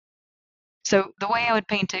So the way I would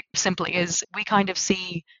paint it simply is we kind of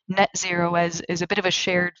see net zero as a bit of a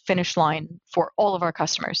shared finish line for all of our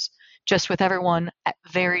customers, just with everyone at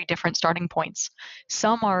very different starting points.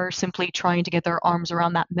 Some are simply trying to get their arms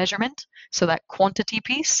around that measurement, so that quantity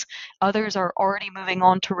piece. Others are already moving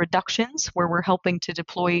on to reductions, where we're helping to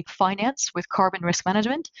deploy finance with carbon risk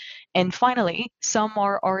management. And finally, some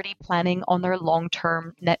are already planning on their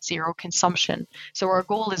long-term net zero consumption. So our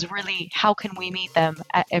goal is really how can we meet them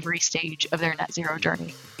at every stage of their net zero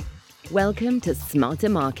journey. Welcome to Smarter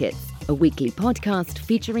Markets, a weekly podcast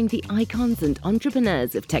featuring the icons and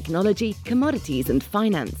entrepreneurs of technology, commodities and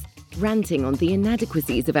finance, ranting on the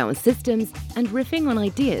inadequacies of our systems and riffing on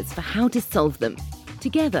ideas for how to solve them.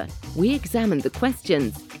 Together, we examine the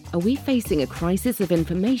questions: are we facing a crisis of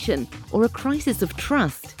information or a crisis of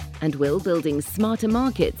trust? And will building smarter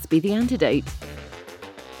markets be the antidote?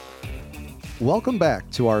 Welcome back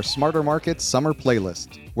to our Smarter Markets Summer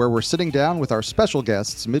Playlist, where we're sitting down with our special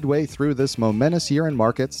guests midway through this momentous year in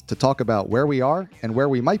markets to talk about where we are and where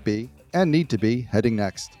we might be and need to be heading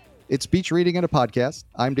next. It's Beach Reading and a Podcast.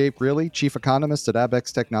 I'm Dave Greeley, Chief Economist at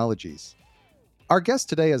Abex Technologies. Our guest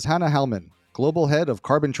today is Hannah Hellman, Global Head of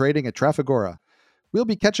Carbon Trading at Trafigura. We'll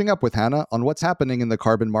be catching up with Hannah on what's happening in the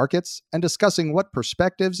carbon markets and discussing what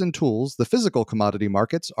perspectives and tools the physical commodity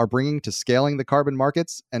markets are bringing to scaling the carbon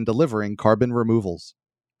markets and delivering carbon removals.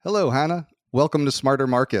 Hello, Hannah. Welcome to Smarter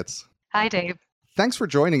Markets. Hi, Dave. Thanks for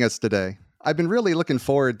joining us today. I've been really looking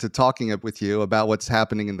forward to talking with you about what's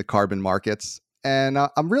happening in the carbon markets, and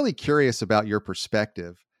I'm really curious about your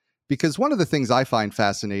perspective, because one of the things I find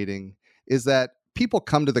fascinating is that people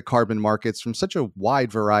come to the carbon markets from such a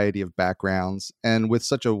wide variety of backgrounds and with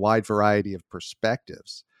such a wide variety of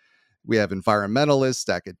perspectives. We have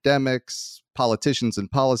environmentalists, academics, politicians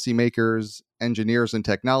and policymakers, engineers and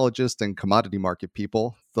technologists, and commodity market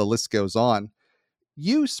people. The list goes on.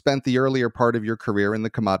 You spent the earlier part of your career in the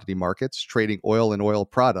commodity markets, trading oil and oil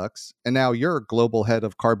products, and now you're global head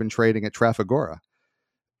of carbon trading at Trafigura.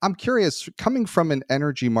 I'm curious, coming from an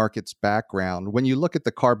energy markets background, when you look at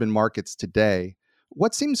the carbon markets today,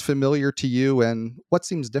 what seems familiar to you and what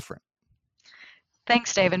seems different?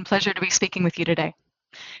 Thanks, Dave, and pleasure to be speaking with you today.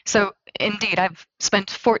 So indeed, I've spent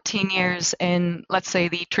 14 years in, let's say,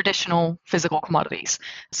 the traditional physical commodities.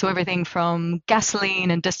 So everything from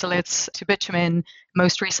gasoline and distillates to bitumen,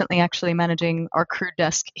 most recently actually managing our crude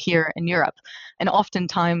desk here in Europe. And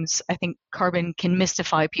oftentimes, I think carbon can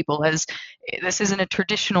mystify people as this isn't a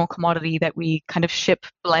traditional commodity that we kind of ship,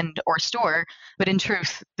 blend, or store. But in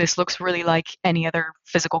truth, this looks really like any other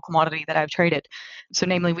physical commodity that I've traded. So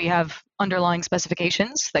namely, we have underlying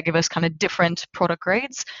specifications that give us kind of different product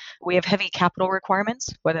grades. We have heavy capital requirements,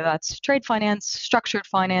 whether that's trade finance, structured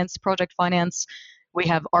finance, project finance. We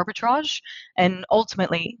have arbitrage, and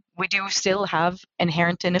ultimately, we do still have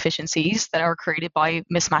inherent inefficiencies that are created by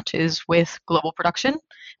mismatches with global production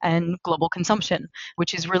and global consumption,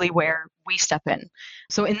 which is really where we step in.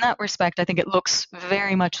 So in that respect, I think it looks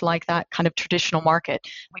very much like that kind of traditional market.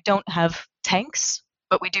 We don't have tanks,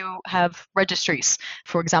 but we do have registries,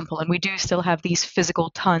 for example, and we do still have these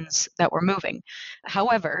physical tons that we're moving.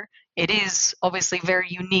 However, it is obviously very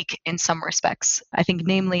unique in some respects. I think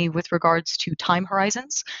namely with regards to time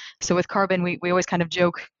horizons. So with carbon, we always kind of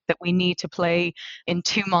joke that we need to play in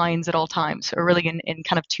two minds at all times, or really in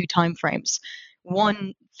kind of two time frames.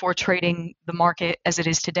 One, for trading the market as it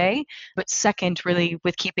is today, but second, really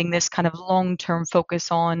with keeping this kind of long-term focus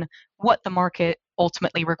on what the market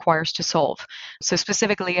ultimately requires to solve. So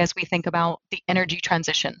specifically as we think about the energy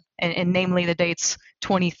transition, and namely the dates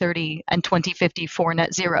 2030 and 2050 for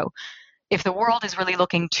net zero. If the world is really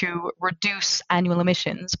looking to reduce annual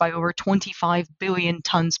emissions by over 25 billion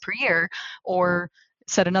tons per year, or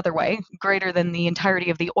said another way, greater than the entirety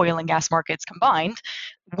of the oil and gas markets combined,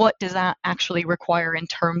 what does that actually require in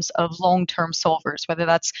terms of long-term solvers, whether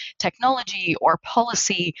that's technology or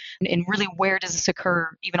policy, and really where does this occur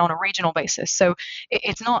even on a regional basis? So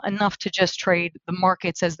it's not enough to just trade the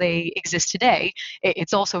markets as they exist today.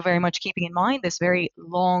 It's also very much keeping in mind this very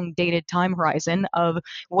long-dated time horizon of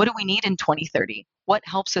what do we need in 2030? What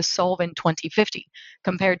helps us solve in 2050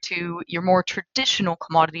 compared to your more traditional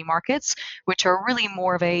commodity markets, which are really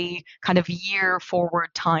more of a kind of year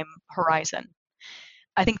forward time horizon.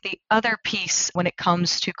 I think the other piece when it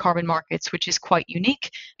comes to carbon markets, which is quite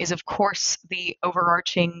unique, is of course the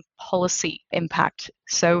overarching policy impact.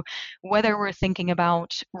 So whether we're thinking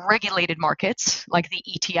about regulated markets like the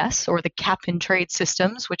ETS or the cap and trade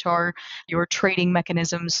systems, which are your trading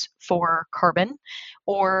mechanisms for carbon,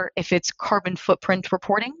 or if it's carbon footprint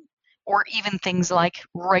reporting, or even things like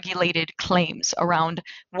regulated claims around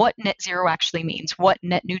what net zero actually means, what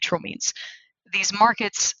net neutral means. these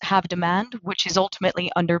markets have demand, which is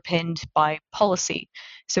ultimately underpinned by policy.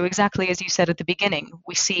 So, exactly as you said at the beginning,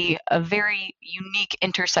 we see a very unique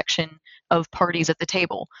intersection of parties at the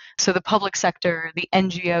table. So, the public sector, the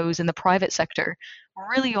NGOs, and the private sector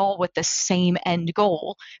really all with the same end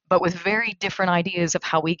goal, but with very different ideas of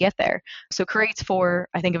how we get there. So, creates for,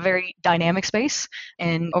 I think, a very dynamic space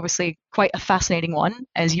and obviously quite a fascinating one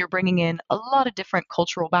as you're bringing in a lot of different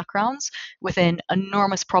cultural backgrounds with an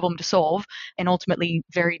enormous problem to solve and ultimately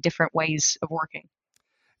very different ways of working.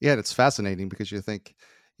 Yeah, it's fascinating because you think,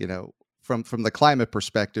 from the climate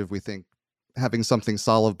perspective, we think having something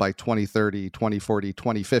solved by 2030, 2040,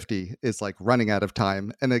 2050 is like running out of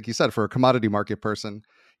time. And like you said, for a commodity market person,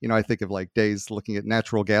 I think of like days looking at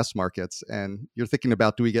natural gas markets and you're thinking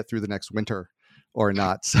about, do we get through the next winter or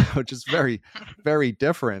not? So just very, very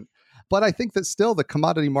different. But I think that still the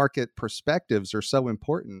commodity market perspectives are so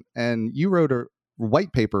important. And you wrote a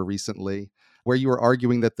white paper recently where you were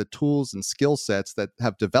arguing that the tools and skill sets that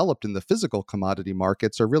have developed in the physical commodity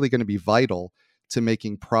markets are really going to be vital to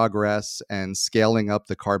making progress and scaling up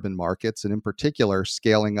the carbon markets, and in particular,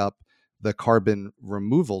 scaling up the carbon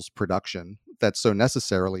removals production that's so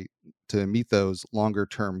necessarily to meet those longer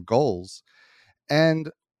term goals.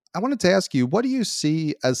 And I wanted to ask you, what do you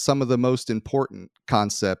see as some of the most important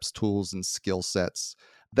concepts, tools, and skill sets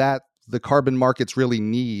that the carbon markets really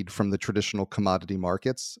need from the traditional commodity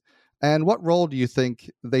markets? And what role do you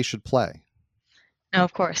think they should play? Now,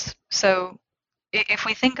 of course. So, if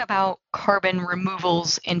we think about carbon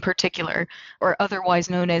removals in particular, or otherwise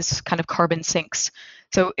known as kind of carbon sinks,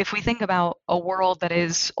 so if we think about a world that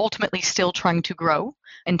is ultimately still trying to grow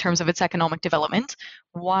in terms of its economic development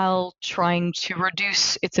while trying to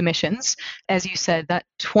reduce its emissions, as you said, that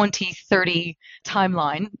 2030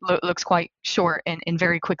 timeline looks quite short and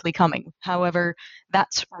very quickly coming. However,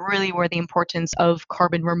 that's really where the importance of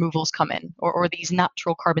carbon removals come in, or these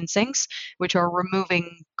natural carbon sinks, which are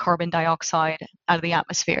removing carbon dioxide out of the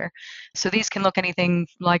atmosphere. So these can look anything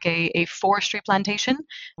like a forestry plantation,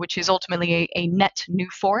 which is ultimately a net new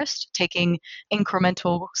forest, taking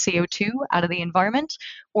incremental CO2 out of the environment,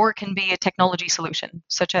 or it can be a technology solution,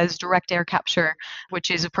 such as direct air capture, which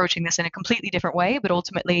is approaching this in a completely different way, but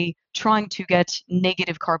ultimately trying to get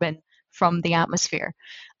negative carbon from the atmosphere.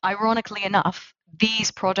 Ironically enough, these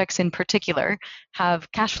projects in particular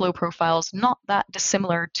have cash flow profiles not that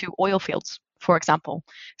dissimilar to oil fields, for example.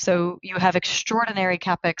 So you have extraordinary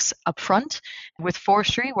capex upfront. With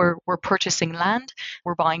forestry, we're purchasing land,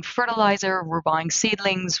 we're buying fertilizer, we're buying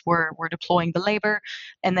seedlings, we're deploying the labor,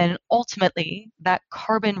 and then ultimately that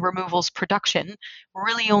carbon removals production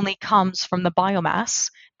really only comes from the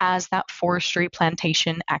biomass as that forestry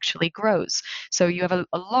plantation actually grows. So you have a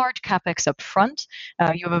large capex up front.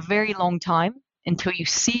 You have a very long time until you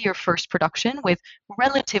see your first production with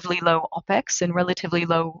relatively low OPEX and relatively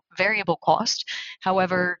low variable cost.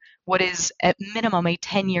 However, what is at minimum a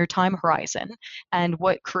 10-year time horizon and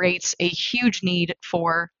what creates a huge need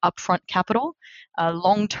for upfront capital,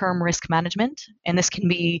 long-term risk management, and this can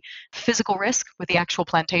be physical risk with the actual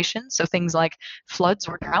plantation, so things like floods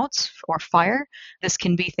or droughts or fire. This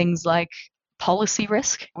can be things like policy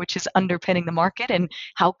risk, which is underpinning the market and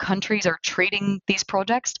how countries are treating these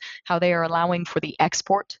projects, how they are allowing for the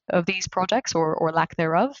export of these projects or lack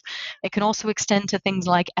thereof. It can also extend to things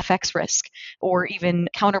like FX risk or even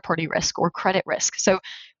counterparty risk or credit risk. So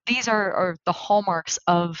these are the hallmarks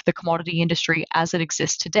of the commodity industry as it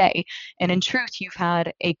exists today. And in truth, you've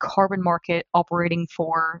had a carbon market operating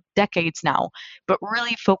for decades now, but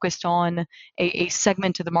really focused on a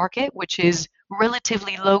segment of the market which is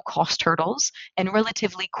relatively low cost hurdles and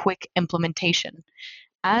relatively quick implementation.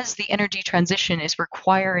 As the energy transition is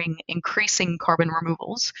requiring increasing carbon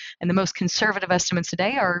removals, and the most conservative estimates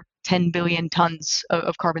today are 10 billion tons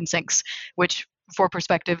of carbon sinks, which, for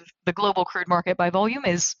perspective, the global crude market by volume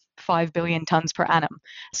is 5 billion tons per annum.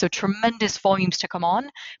 So tremendous volumes to come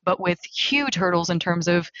on, but with huge hurdles in terms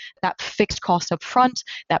of that fixed cost up front,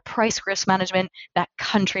 that price risk management, that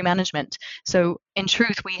country management. So in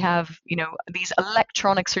truth, we have, these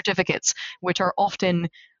electronic certificates, which are often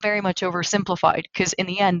very much oversimplified because in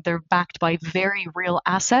the end, they're backed by very real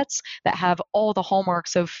assets that have all the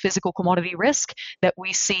hallmarks of physical commodity risk that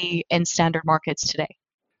we see in standard markets today.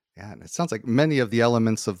 Yeah, and it sounds like many of the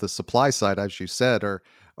elements of the supply side, as you said, are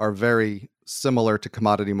very similar to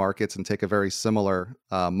commodity markets and take a very similar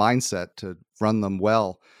mindset to run them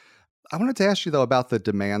well. I wanted to ask you though about the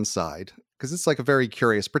demand side because it's like a very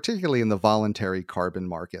curious, particularly in the voluntary carbon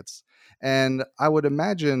markets. And I would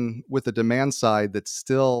imagine with the demand side that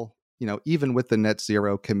still, even with the net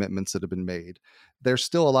zero commitments that have been made, there's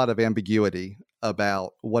still a lot of ambiguity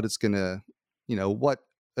about what it's going to, what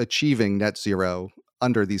achieving net zero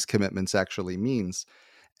under these commitments actually means.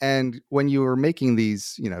 And when you are making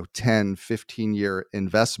these, 10, 15-year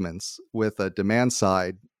investments with a demand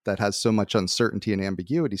side that has so much uncertainty and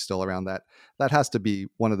ambiguity still around that, that has to be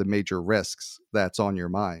one of the major risks that's on your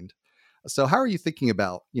mind. So how are you thinking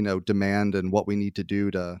about, demand and what we need to do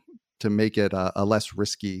to make it a less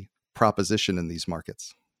risky proposition in these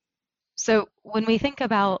markets? So when we think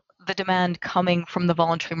about the demand coming from the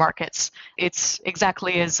voluntary markets, it's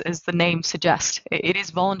exactly as the name suggests. It is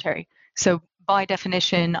voluntary. So by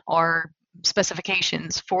definition, our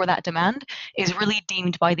specifications for that demand is really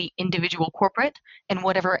deemed by the individual corporate and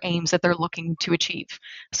whatever aims that they're looking to achieve.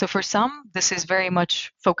 So for some, this is very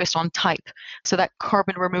much focused on type. So that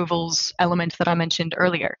carbon removals element that I mentioned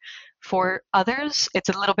earlier. For others, it's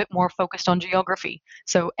a little bit more focused on geography.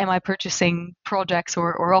 So am I purchasing projects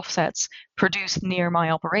or offsets produced near my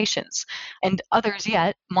operations? And others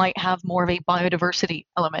yet might have more of a biodiversity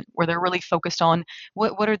element where they're really focused on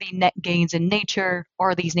what are the net gains in nature?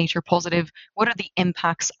 Are these nature positive? What are the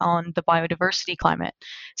impacts on the biodiversity climate?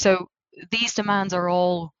 So these demands are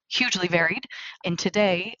all hugely varied and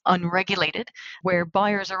today unregulated, where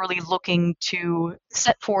buyers are really looking to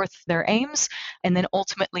set forth their aims and then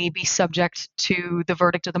ultimately be subject to the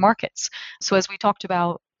verdict of the markets. So, as we talked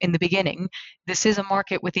about in the beginning, this is a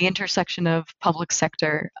market with the intersection of public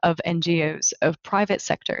sector, of NGOs, of private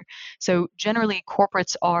sector. So, generally,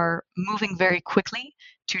 corporates are moving very quickly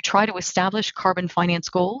to try to establish carbon finance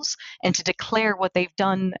goals and to declare what they've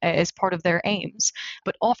done as part of their aims.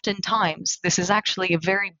 But oftentimes, this is actually a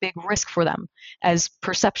very big risk for them as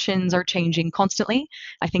perceptions are changing constantly.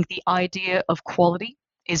 I think the idea of quality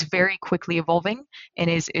is very quickly evolving and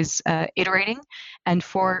is iterating. And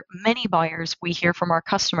for many buyers, we hear from our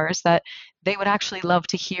customers that they would actually love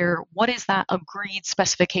to hear what is that agreed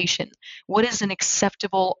specification? What is an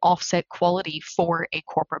acceptable offset quality for a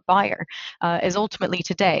corporate buyer? As ultimately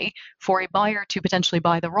today, for a buyer to potentially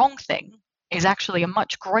buy the wrong thing is actually a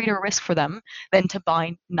much greater risk for them than to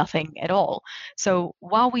buy nothing at all. So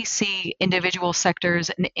while we see individual sectors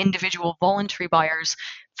and individual voluntary buyers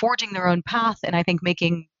forging their own path and I think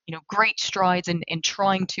making great strides in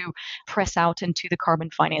trying to press out into the carbon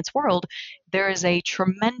finance world, there is a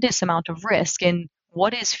tremendous amount of risk in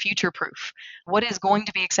what is future proof, what is going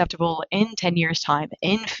to be acceptable in 10 years time,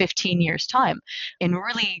 in 15 years time, and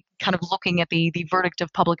really kind of looking at the verdict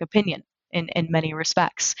of public opinion in many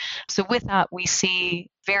respects. So with that, we see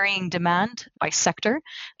varying demand by sector.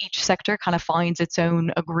 Each sector kind of finds its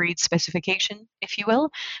own agreed specification, if you will.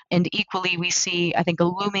 And equally, we see, I think, a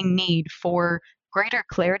looming need for greater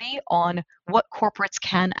clarity on what corporates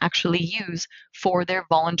can actually use for their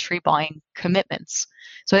voluntary buying commitments.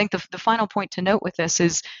 So I think the final point to note with this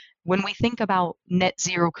is when we think about net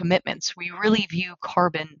zero commitments, we really view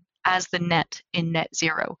carbon as the net in net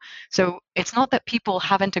zero. So it's not that people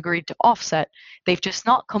haven't agreed to offset, they've just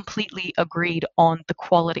not completely agreed on the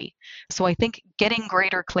quality. So I think getting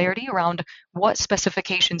greater clarity around what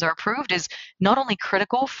specifications are approved is not only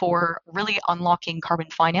critical for really unlocking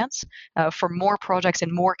carbon finance, for more projects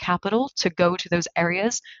and more capital to go to those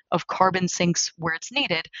areas of carbon sinks where it's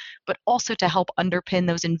needed, but also to help underpin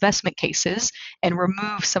those investment cases and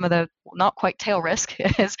remove some of the not quite tail risk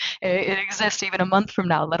as it exists even a month from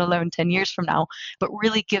now, let alone 10 years from now, but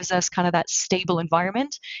really gives us kind of that stable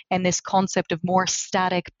environment and this concept of more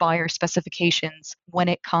static buyer specifications when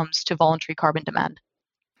it comes to voluntary carbon demand.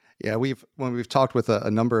 Yeah, when we've talked with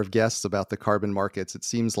a number of guests about the carbon markets, it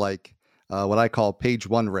seems like what I call page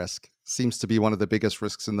one risk seems to be one of the biggest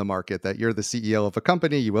risks in the market, that you're the CEO of a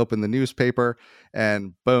company, you open the newspaper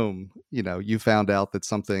and boom, you found out that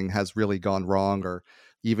something has really gone wrong, or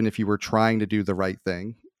even if you were trying to do the right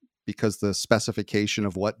thing, because the specification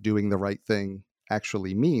of what doing the right thing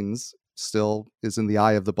actually means still is in the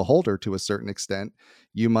eye of the beholder to a certain extent,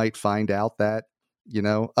 you might find out that,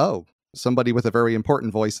 oh, somebody with a very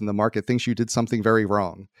important voice in the market thinks you did something very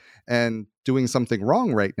wrong. And doing something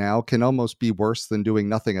wrong right now can almost be worse than doing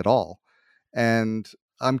nothing at all. And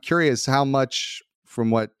I'm curious how much,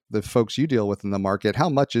 from what the folks you deal with in the market, how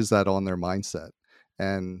much is that on their mindset?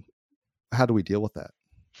 And how do we deal with that?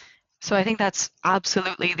 So I think that's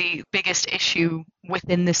absolutely the biggest issue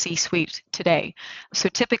within the C-suite today. So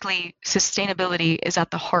typically, sustainability is at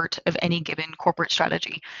the heart of any given corporate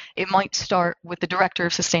strategy. It might start with the director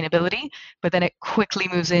of sustainability, but then it quickly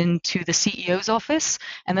moves into the CEO's office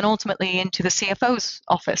and then ultimately into the CFO's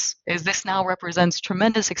office, as this now represents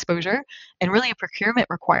tremendous exposure and really a procurement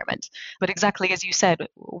requirement. But exactly as you said,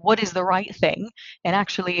 what is the right thing? And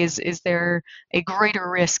actually, is there a greater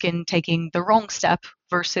risk in taking the wrong step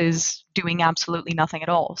versus doing absolutely nothing at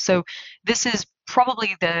all? So this is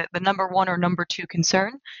probably the number one or number two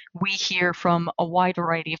concern we hear from a wide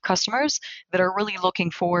variety of customers that are really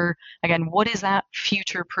looking for, again, what is that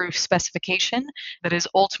future-proof specification that is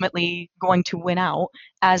ultimately going to win out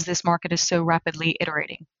as this market is so rapidly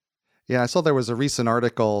iterating. Yeah, I saw there was a recent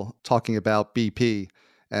article talking about BP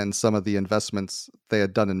and some of the investments they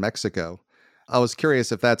had done in Mexico. I was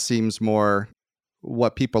curious if that seems more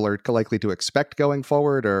what people are likely to expect going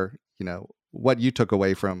forward, or what you took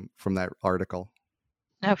away from that article.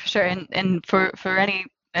 No, for sure. And for any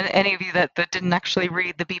of you that didn't actually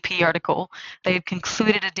read the BP article, they had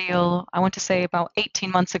concluded a deal, I want to say about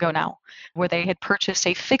 18 months ago now, where they had purchased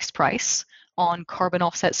a fixed price on carbon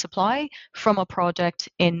offset supply from a project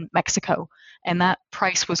in Mexico. And that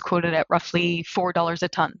price was quoted at roughly $4 a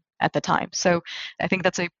ton at the time. So I think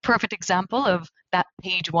that's a perfect example of that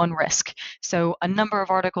page one risk. So a number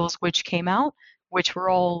of articles which came out, which were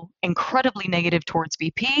all incredibly negative towards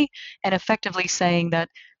BP and effectively saying that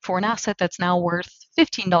for an asset that's now worth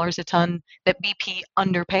 $15 a ton, that BP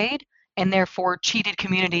underpaid and therefore cheated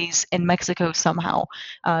communities in Mexico somehow.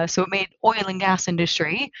 So it made oil and gas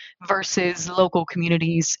industry versus local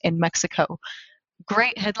communities in Mexico.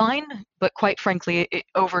 Great headline, but quite frankly, it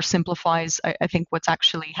oversimplifies, I think, what's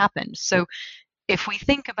actually happened. So if we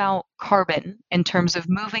think about carbon in terms of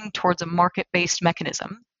moving towards a market-based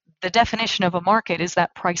mechanism, the definition of a market is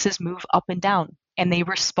that prices move up and down and they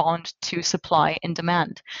respond to supply and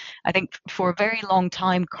demand. I think for a very long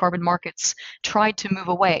time, carbon markets tried to move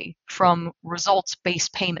away from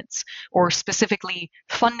results-based payments, or specifically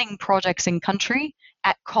funding projects in country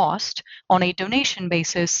at cost on a donation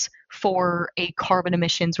basis for a carbon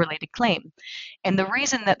emissions related claim. And the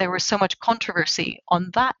reason that there was so much controversy on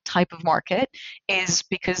that type of market is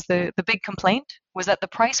because the big complaint was that the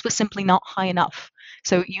price was simply not high enough.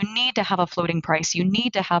 So you need to have a floating price. You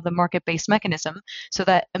need to have the market-based mechanism so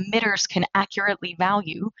that emitters can accurately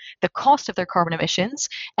value the cost of their carbon emissions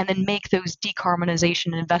and then make those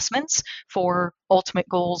decarbonization investments for ultimate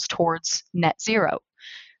goals towards net zero.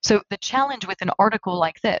 So the challenge with an article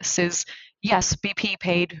like this is, yes, BP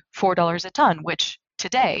paid $4 a ton, which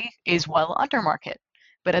today is well under market.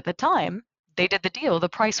 But at the time they did the deal, the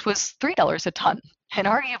price was $3 a ton. And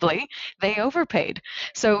arguably, they overpaid.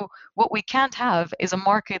 So what we can't have is a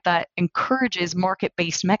market that encourages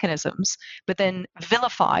market-based mechanisms, but then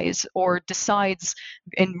vilifies or decides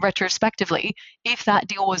in retrospectively if that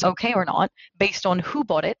deal was okay or not based on who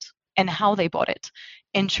bought it and how they bought it.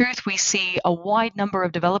 In truth, we see a wide number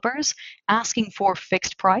of developers asking for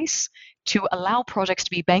fixed price to allow projects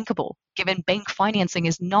to be bankable, given bank financing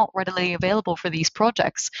is not readily available for these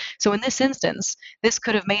projects. So in this instance, this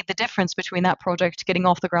could have made the difference between that project getting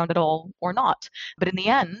off the ground at all or not. But in the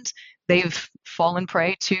end, they've fallen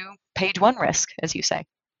prey to page one risk, as you say.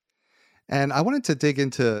 And I wanted to dig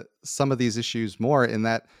into some of these issues more in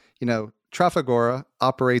that, Trafigura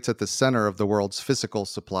operates at the center of the world's physical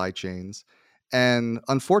supply chains. And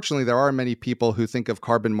unfortunately, there are many people who think of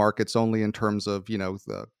carbon markets only in terms of,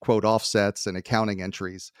 the quote offsets and accounting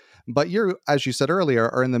entries. But you, as you said earlier,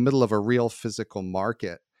 are in the middle of a real physical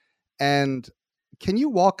market. And can you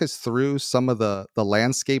walk us through some of the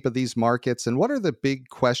landscape of these markets and what are the big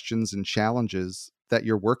questions and challenges that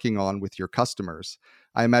you're working on with your customers?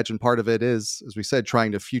 I imagine part of it is, as we said,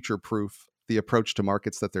 trying to future-proof the approach to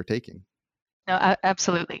markets that they're taking. No,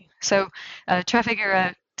 absolutely. So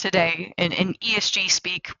Trafigura today, in ESG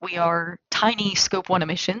speak, we are tiny scope 1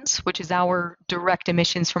 emissions, which is our direct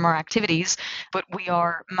emissions from our activities, but we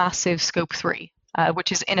are massive scope 3,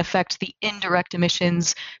 which is in effect the indirect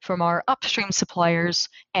emissions from our upstream suppliers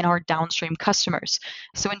and our downstream customers.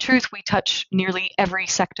 So in truth, we touch nearly every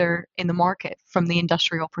sector in the market from the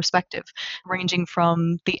industrial perspective, ranging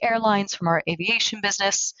from the airlines from our aviation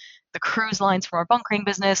business, the cruise lines from our bunkering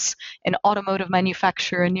business, an automotive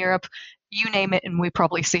manufacturer in Europe, you name it, and we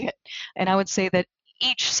probably see it. And I would say that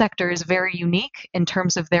each sector is very unique in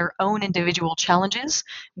terms of their own individual challenges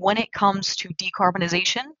when it comes to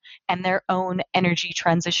decarbonization and their own energy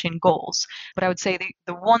transition goals. But I would say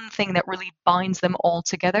the one thing that really binds them all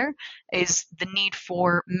together is the need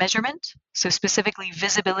for measurement, so specifically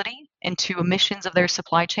visibility into emissions of their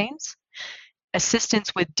supply chains,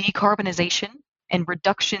 assistance with decarbonization and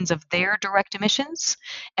reductions of their direct emissions.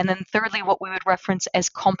 And then thirdly, what we would reference as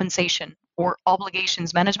compensation or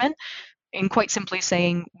obligations management, in quite simply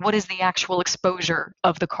saying, what is the actual exposure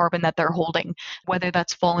of the carbon that they're holding, whether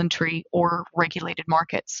that's voluntary or regulated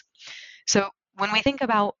markets. So when we think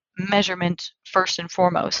about measurement first and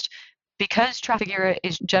foremost, because Trafigura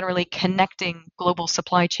is generally connecting global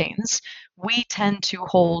supply chains, we tend to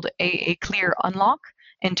hold a clear unlock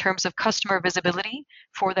in terms of customer visibility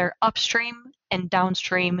for their upstream and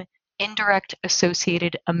downstream indirect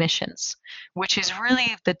associated emissions, which is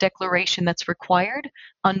really the declaration that's required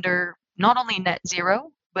under not only net zero,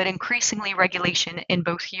 but increasingly regulation in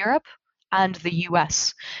both Europe and the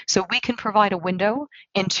US. So we can provide a window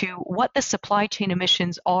into what the supply chain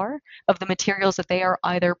emissions are of the materials that they are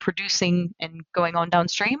either producing and going on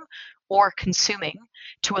downstream or consuming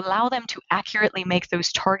to allow them to accurately make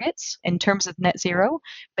those targets in terms of net zero,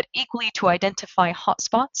 but equally to identify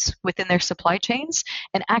hotspots within their supply chains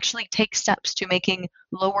and actually take steps to making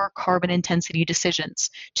lower carbon intensity decisions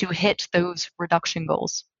to hit those reduction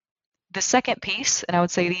goals. The second piece, and I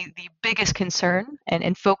would say the biggest concern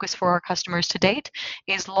and focus for our customers to date,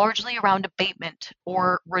 is largely around abatement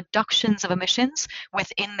or reductions of emissions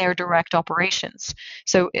within their direct operations.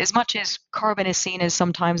 So as much as carbon is seen as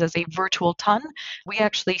sometimes as a virtual ton, we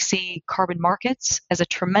actually see carbon markets as a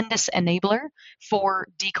tremendous enabler for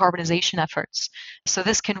decarbonization efforts. So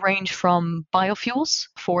this can range from biofuels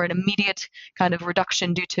for an immediate kind of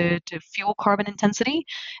reduction due to fuel carbon intensity,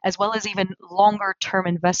 as well as even longer term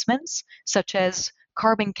investments such as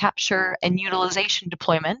carbon capture and utilization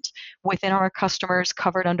deployment within our customers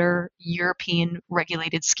covered under European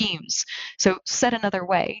regulated schemes. So, said another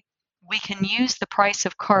way, we can use the price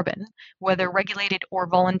of carbon, whether regulated or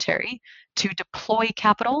voluntary, to deploy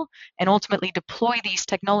capital and ultimately deploy these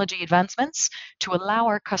technology advancements to allow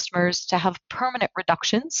our customers to have permanent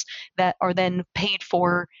reductions that are then paid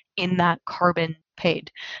for in that carbon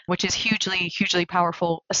paid, which is hugely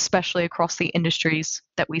powerful, especially across the industries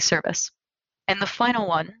that we service. And the final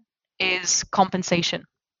one is compensation.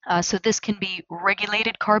 So this can be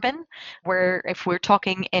regulated carbon, where if we're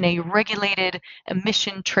talking in a regulated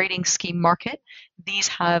emission trading scheme market, these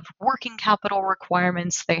have working capital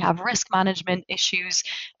requirements, they have risk management issues,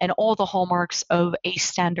 and all the hallmarks of a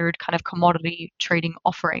standard kind of commodity trading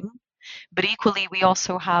offering. But equally, we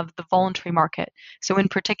also have the voluntary market. So in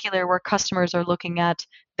particular, where customers are looking at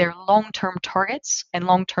their long-term targets and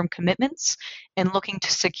long-term commitments and looking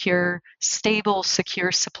to secure stable,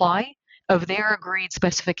 secure supply of their agreed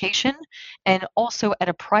specification and also at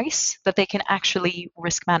a price that they can actually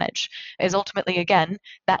risk manage. As ultimately, again,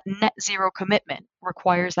 that net zero commitment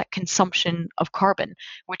requires that consumption of carbon,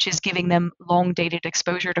 which is giving them long dated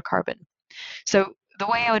exposure to carbon. So the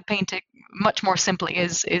way I would paint it much more simply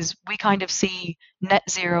is we kind of see net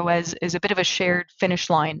zero as a bit of a shared finish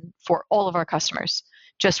line for all of our customers,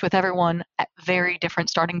 just with everyone at very different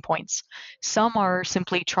starting points. Some are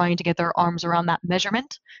simply trying to get their arms around that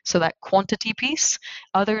measurement, so that quantity piece.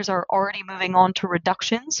 Others are already moving on to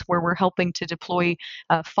reductions, where we're helping to deploy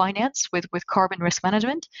finance with carbon risk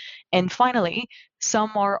management. And finally,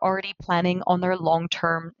 some are already planning on their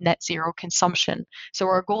long-term net zero consumption. So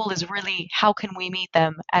our goal is really how can we meet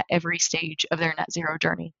them at every stage of their net zero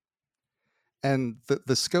journey. And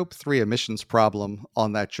the scope 3 emissions problem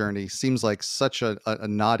on that journey seems like such a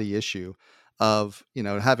knotty issue of,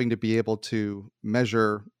 having to be able to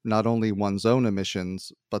measure not only one's own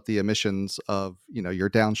emissions, but the emissions of, your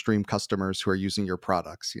downstream customers who are using your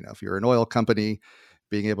products. If you're an oil company,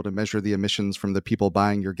 being able to measure the emissions from the people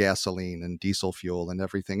buying your gasoline and diesel fuel and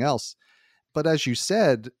everything else. But as you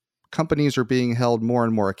said, companies are being held more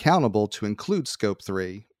and more accountable to include scope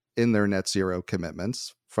 3 in their net zero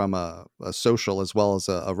commitments from a social as well as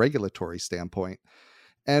a regulatory standpoint.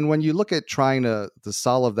 And when you look at trying to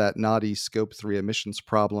solve that knotty scope 3 emissions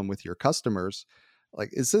problem with your customers, like,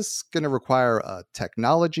 is this going to require a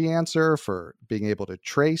technology answer for being able to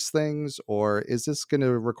trace things, or is this going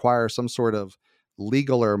to require some sort of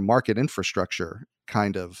legal or market infrastructure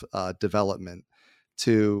kind of development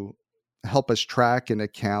to help us track and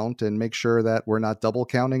account and make sure that we're not double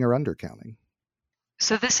counting or undercounting?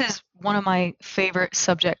 So this is one of my favorite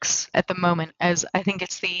subjects at the moment, as I think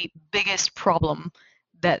it's the biggest problem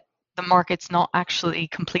that the market's not actually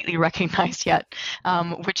completely recognized yet,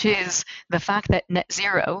 which is the fact that net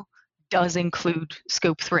zero does include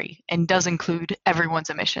scope 3 and does include everyone's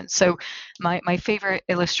emissions. So my favorite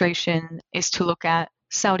illustration is to look at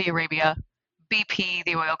Saudi Arabia, BP,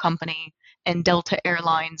 the oil company, and Delta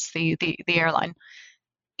Airlines, the airline.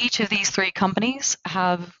 Each of these three companies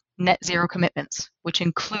have net zero commitments, which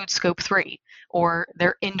include scope 3 or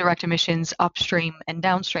their indirect emissions upstream and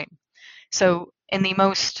downstream. So in the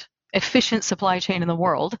most efficient supply chain in the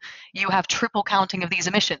world, you have triple counting of these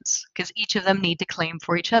emissions because each of them need to claim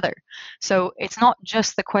for each other. So it's not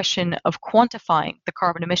just the question of quantifying the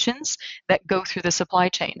carbon emissions that go through the supply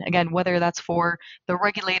chain. Again, whether that's for the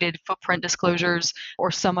regulated footprint disclosures or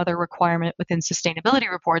some other requirement within sustainability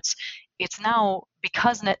reports, it's now,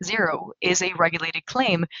 because net zero is a regulated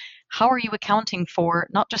claim, how are you accounting for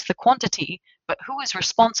not just the quantity, but who is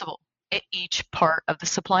responsible at each part of the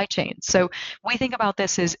supply chain. So we think about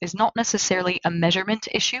this as not necessarily a measurement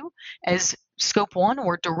issue, as Scope 1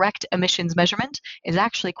 or direct emissions measurement is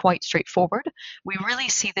actually quite straightforward. We really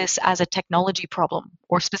see this as a technology problem,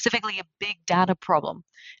 or specifically a big data problem,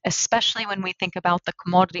 especially when we think about the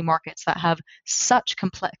commodity markets that have such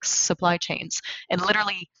complex supply chains and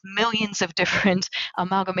literally millions of different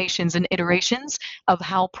amalgamations and iterations of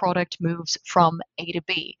how product moves from A to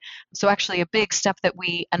B. So actually a big step that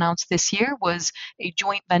we announced this year was a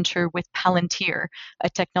joint venture with Palantir,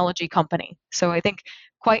 a technology company. So I think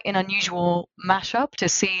quite an unusual mashup to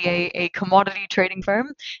see a commodity trading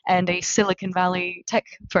firm and a Silicon Valley tech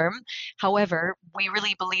firm. However, we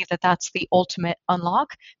really believe that that's the ultimate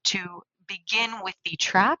unlock to begin with the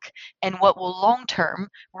track and what will long term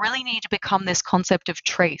really need to become this concept of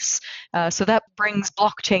trace. So that brings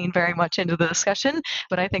blockchain very much into the discussion,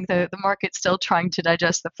 but I think the market's still trying to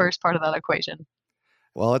digest the first part of that equation.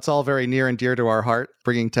 Well, it's all very near and dear to our heart,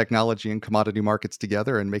 bringing technology and commodity markets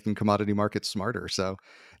together and making commodity markets smarter. So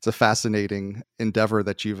it's a fascinating endeavor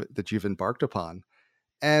that you've embarked upon.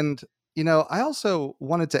 And I also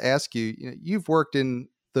wanted to ask you, you've worked in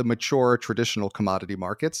the mature traditional commodity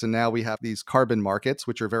markets, and now we have these carbon markets,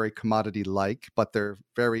 which are very commodity-like, but they're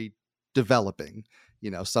very developing.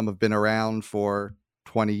 Some have been around for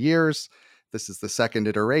 20 years. This is the second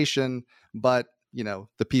iteration, but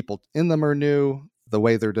the people in them are new. The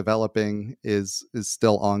way they're developing is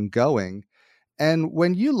still ongoing. And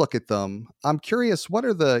when you look at them, I'm curious, what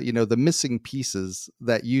are the missing pieces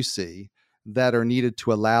that you see that are needed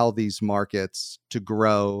to allow these markets to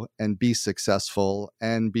grow and be successful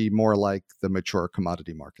and be more like the mature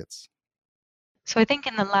commodity markets? So I think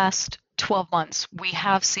in the last 12 months, we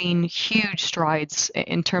have seen huge strides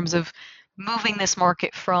in terms of moving this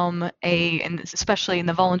market from and especially in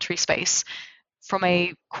the voluntary space, from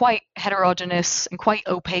a quite heterogeneous and quite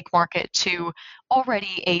opaque market to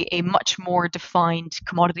already a much more defined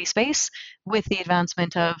commodity space with the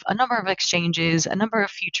advancement of a number of exchanges, a number of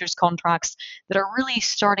futures contracts that are really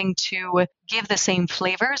starting to give the same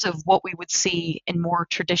flavors of what we would see in more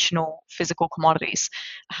traditional physical commodities.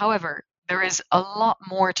 However, there is a lot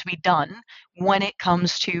more to be done when it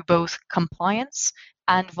comes to both compliance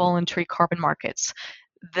and voluntary carbon markets.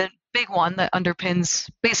 The big one that underpins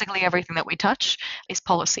basically everything that we touch is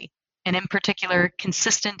policy, and in particular,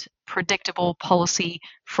 consistent, predictable policy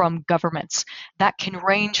from governments. That can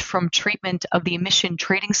range from treatment of the emission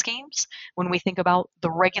trading schemes when we think about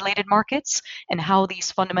the regulated markets and how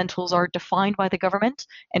these fundamentals are defined by the government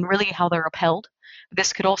and really how they're upheld.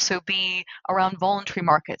 This could also be around voluntary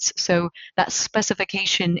markets. So that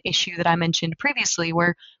specification issue that I mentioned previously,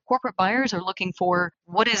 where corporate buyers are looking for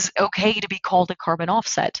what is okay to be called a carbon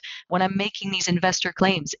offset. When I'm making these investor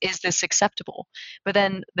claims, is this acceptable? But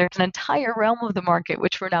then there's an entire realm of the market,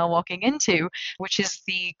 which we're now walking into, which is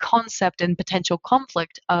the concept and potential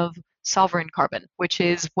conflict of sovereign carbon, which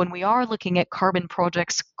is when we are looking at carbon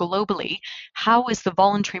projects globally, how is the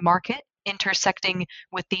voluntary market intersecting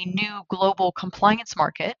with the new global compliance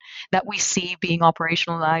market that we see being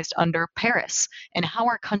operationalized under Paris, and how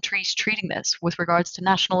are countries treating this with regards to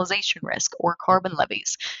nationalization risk or carbon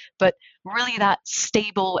levies. But really that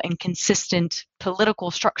stable and consistent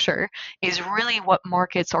political structure is really what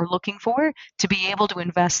markets are looking for to be able to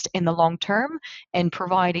invest in the long term and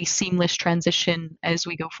provide a seamless transition as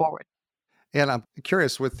we go forward. And I'm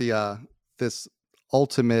curious with the this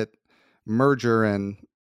ultimate merger and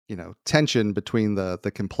tension between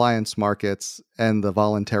the compliance markets and the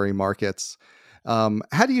voluntary markets.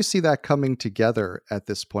 How do you see that coming together at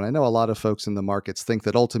this point? I know a lot of folks in the markets think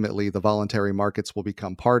that ultimately the voluntary markets will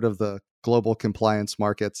become part of the global compliance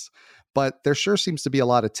markets, but there sure seems to be a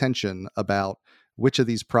lot of tension about which of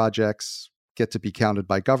these projects get to be counted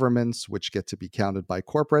by governments, which get to be counted by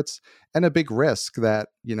corporates, and a big risk that,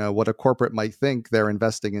 what a corporate might think they're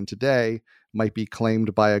investing in today might be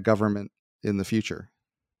claimed by a government in the future.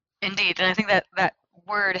 Indeed, and I think that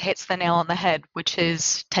word hits the nail on the head, which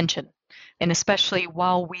is tension. And especially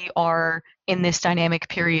while we are in this dynamic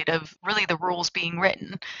period of really the rules being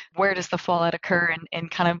written, where does the fallout occur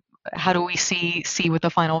and kind of how do we see what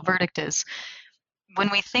the final verdict is?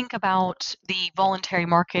 When we think about the voluntary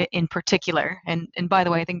market in particular, and by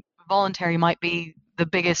the way, I think voluntary might be the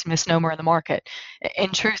biggest misnomer in the market. In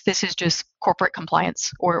truth, this is just corporate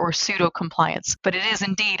compliance or pseudo compliance, but it is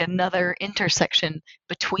indeed another intersection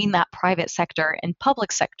between that private sector and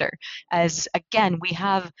public sector. As again, we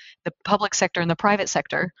have the public sector and the private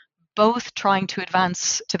sector both trying to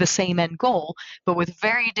advance to the same end goal, but with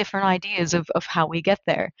very different ideas of how we get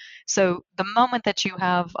there. So the moment that you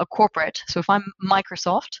have a corporate, so if I'm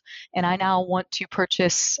Microsoft and I now want to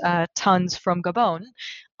purchase tons from Gabon,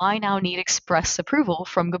 I now need express approval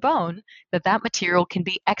from Gabon that that material can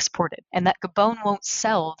be exported and that Gabon won't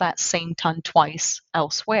sell that same ton twice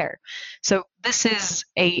elsewhere. So this is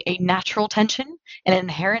a natural tension, an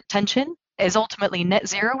inherent tension, as ultimately net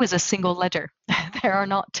zero is a single ledger. There are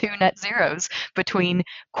not two net zeros between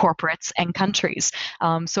corporates and countries.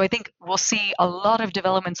 So I think we'll see a lot of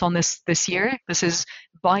developments on this year. This is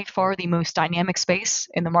by far the most dynamic space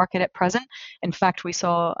in the market at present. In fact, we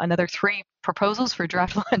saw another 3 proposals for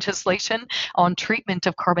draft legislation on treatment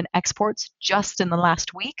of carbon exports just in the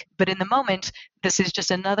last week. But in the moment, this is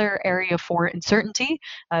just another area for uncertainty,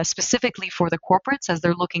 specifically for the corporates as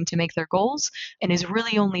they're looking to make their goals, and is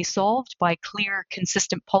really only solved by clear,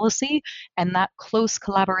 consistent policy and that close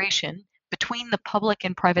collaboration between the public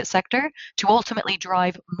and private sector to ultimately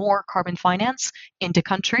drive more carbon finance into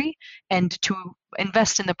country and to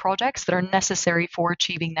invest in the projects that are necessary for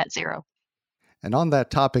achieving net zero. And on that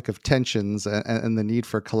topic of tensions and the need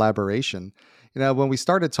for collaboration, when we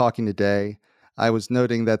started talking today, I was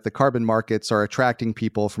noting that the carbon markets are attracting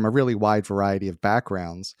people from a really wide variety of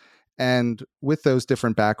backgrounds. And with those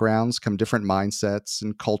different backgrounds come different mindsets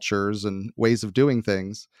and cultures and ways of doing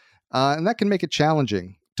things. And that can make it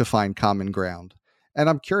challenging to find common ground. And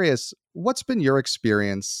I'm curious, what's been your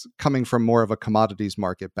experience coming from more of a commodities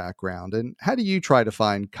market background? And how do you try to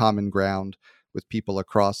find common ground with people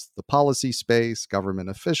across the policy space, government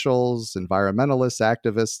officials, environmentalists,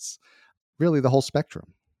 activists, really the whole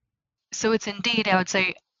spectrum? So it's indeed, I would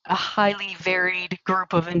say, a highly varied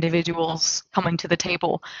group of individuals coming to the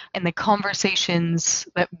table. And the conversations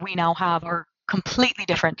that we now have are completely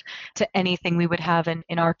different to anything we would have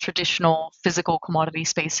in our traditional physical commodity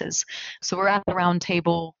spaces. So we're at the round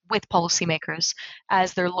table with policymakers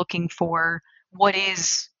as they're looking for what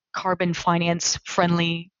is carbon finance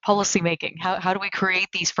friendly policymaking. How do we create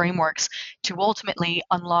these frameworks to ultimately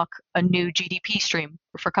unlock a new GDP stream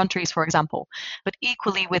for countries, for example? But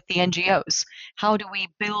equally with the NGOs, how do we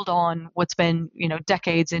build on what's been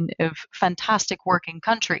decades of fantastic work in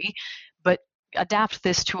country, but adapt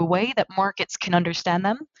this to a way that markets can understand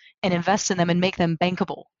them and invest in them and make them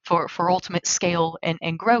bankable for ultimate scale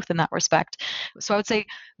and growth in that respect. So I would say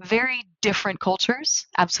very different cultures,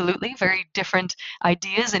 absolutely, very different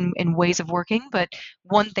ideas and ways of working. But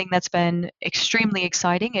one thing that's been extremely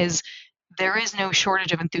exciting is there is no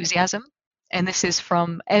shortage of enthusiasm. And this is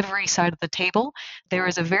from every side of the table. There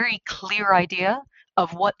is a very clear idea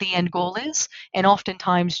of what the end goal is, and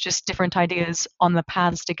oftentimes just different ideas on the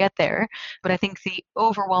paths to get there. But I think the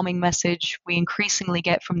overwhelming message we increasingly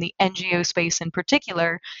get from the NGO space in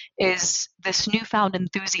particular is this newfound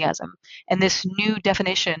enthusiasm and this new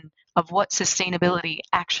definition of what sustainability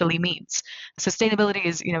actually means. Sustainability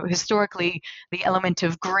is, historically the element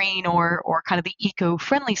of green or kind of the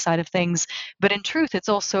eco-friendly side of things, but in truth, it's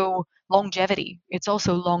also longevity. It's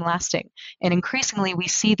also long lasting. And increasingly, we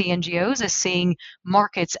see the NGOs as seeing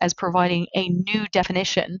markets as providing a new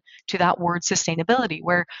definition to that word sustainability,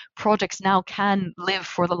 where projects now can live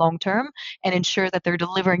for the long term and ensure that they're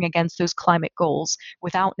delivering against those climate goals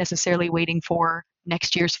without necessarily waiting for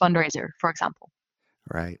next year's fundraiser, for example.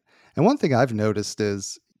 Right. And one thing I've noticed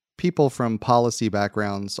is people from policy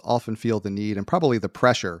backgrounds often feel the need and probably the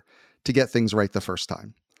pressure to get things right the first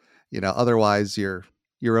time. Otherwise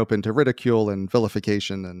you're open to ridicule and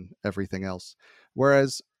vilification and everything else.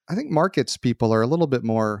 Whereas I think markets people are a little bit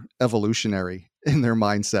more evolutionary in their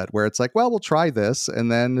mindset, where it's like, well, we'll try this, and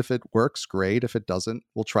then if it works, great. If it doesn't,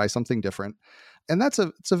 we'll try something different. And it's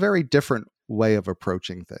a very different way of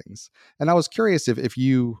approaching things. And I was curious if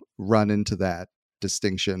you run into that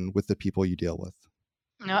distinction with the people you deal with.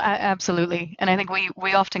 No, absolutely. And I think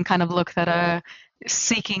we often kind of look that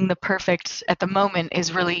seeking the perfect at the moment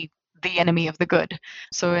is really the enemy of the good.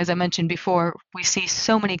 So as I mentioned before, we see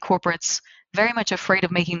so many corporates very much afraid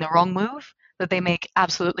of making the wrong move that they make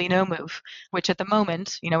absolutely no move, which at the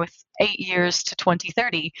moment, with 8 years to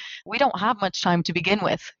 2030, we don't have much time to begin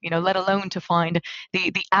with, let alone to find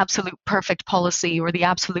the absolute perfect policy or the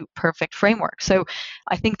absolute perfect framework. So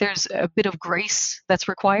I think there's a bit of grace that's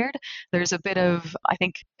required. There's a bit of, I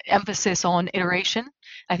think, emphasis on iteration.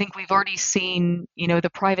 I think we've already seen, the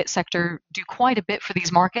private sector do quite a bit for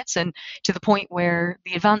these markets, and to the point where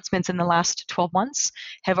the advancements in the last 12 months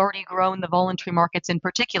have already grown the voluntary markets in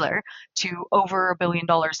particular to over $1 billion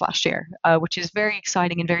last year, which is very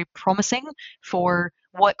exciting and very promising for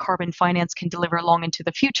what carbon finance can deliver long into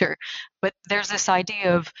the future. But there's this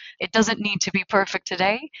idea of it doesn't need to be perfect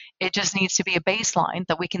today. It just needs to be a baseline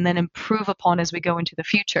that we can then improve upon as we go into the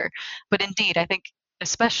future. But indeed, I think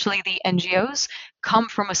especially the NGOs, come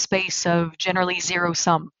from a space of generally zero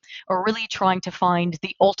sum, or really trying to find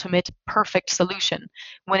the ultimate perfect solution,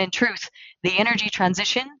 when in truth, the energy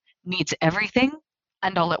transition needs everything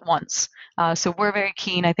and all at once. So we're very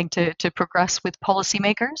keen, I think, to progress with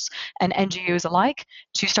policymakers and NGOs alike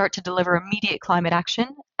to start to deliver immediate climate action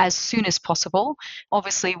as soon as possible,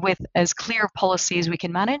 obviously with as clear policy as we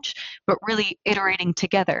can manage, but really iterating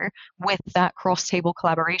together with that cross-table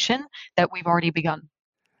collaboration that we've already begun.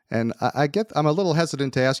 And I'm a little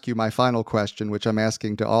hesitant to ask you my final question, which I'm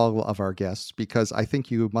asking to all of our guests, because I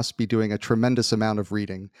think you must be doing a tremendous amount of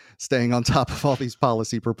reading, staying on top of all these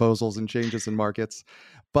policy proposals and changes in markets.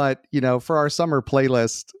 But, for our summer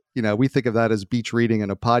playlist, we think of that as beach reading in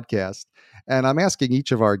a podcast. And I'm asking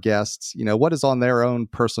each of our guests, what is on their own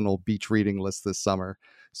personal beach reading list this summer?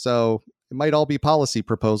 So it might all be policy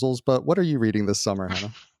proposals, but what are you reading this summer,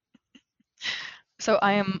 Hannah? So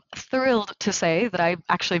I am thrilled to say that I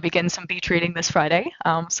actually begin some beach reading this Friday.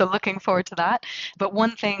 So looking forward to that. But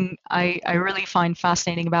one thing I really find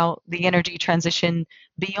fascinating about the energy transition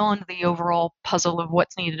beyond the overall puzzle of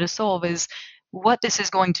what's needed to solve is what this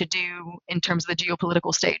is going to do in terms of the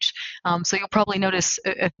geopolitical stage. So you'll probably notice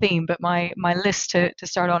a theme, but my list to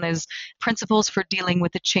start on is Principles for Dealing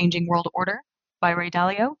with the Changing World Order by Ray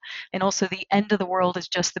Dalio, and also The End of the World is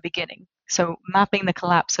Just the Beginning. So mapping the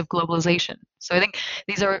collapse of globalization. So I think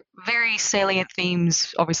these are very salient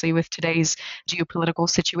themes, obviously, with today's geopolitical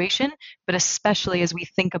situation, but especially as we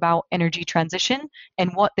think about energy transition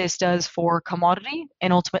and what this does for commodity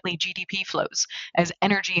and ultimately GDP flows, as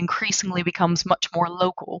energy increasingly becomes much more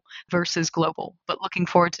local versus global. But looking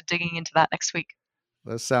forward to digging into that next week.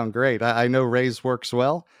 Those sound great. I know Ray's works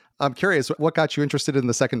well. I'm curious, what got you interested in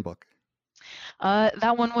the second book?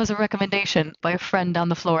 That one was a recommendation by a friend on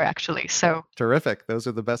the floor, actually. So terrific. Those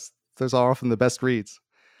are the best. Those are often the best reads.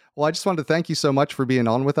 Well, I just wanted to thank you so much for being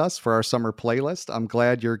on with us for our summer playlist. I'm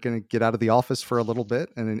glad you're going to get out of the office for a little bit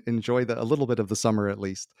and enjoy a little bit of the summer at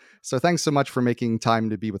least. So thanks so much for making time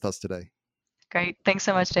to be with us today. Great. Thanks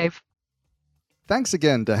so much, Dave. Thanks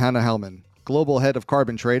again to Hannah Hellman, Global Head of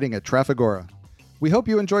Carbon Trading at Trafigura. We hope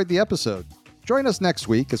you enjoyed the episode. Join us next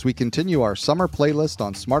week as we continue our summer playlist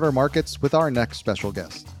on smarter markets with our next special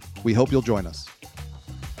guest. We hope you'll join us.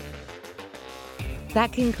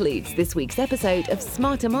 That concludes this week's episode of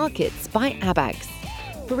Smarter Markets by Abaxx.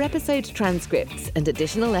 For episode transcripts and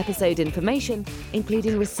additional episode information,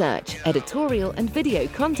 including research, editorial, and video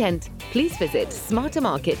content, please visit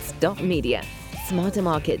smartermarkets.media. Smarter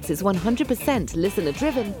Markets is 100%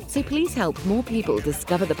 listener-driven, so please help more people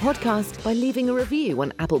discover the podcast by leaving a review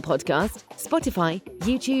on Apple Podcast, Spotify,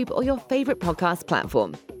 YouTube, or your favorite podcast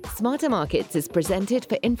platform. Smarter Markets is presented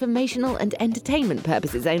for informational and entertainment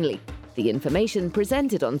purposes only. The information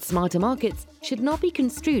presented on Smarter Markets should not be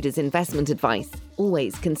construed as investment advice.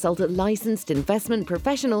 Always consult a licensed investment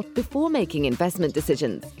professional before making investment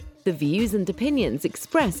decisions. The views and opinions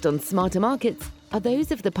expressed on Smarter Markets are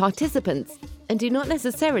those of the participants and do not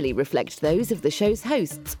necessarily reflect those of the show's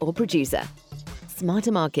hosts or producer.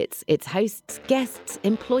 Smarter Markets, its hosts, guests,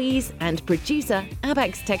 employees, and producer,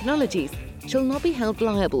 Abaxx Technologies, shall not be held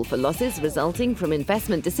liable for losses resulting from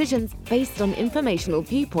investment decisions based on informational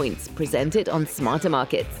viewpoints presented on Smarter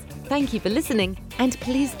Markets. Thank you for listening, and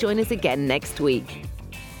please join us again next week.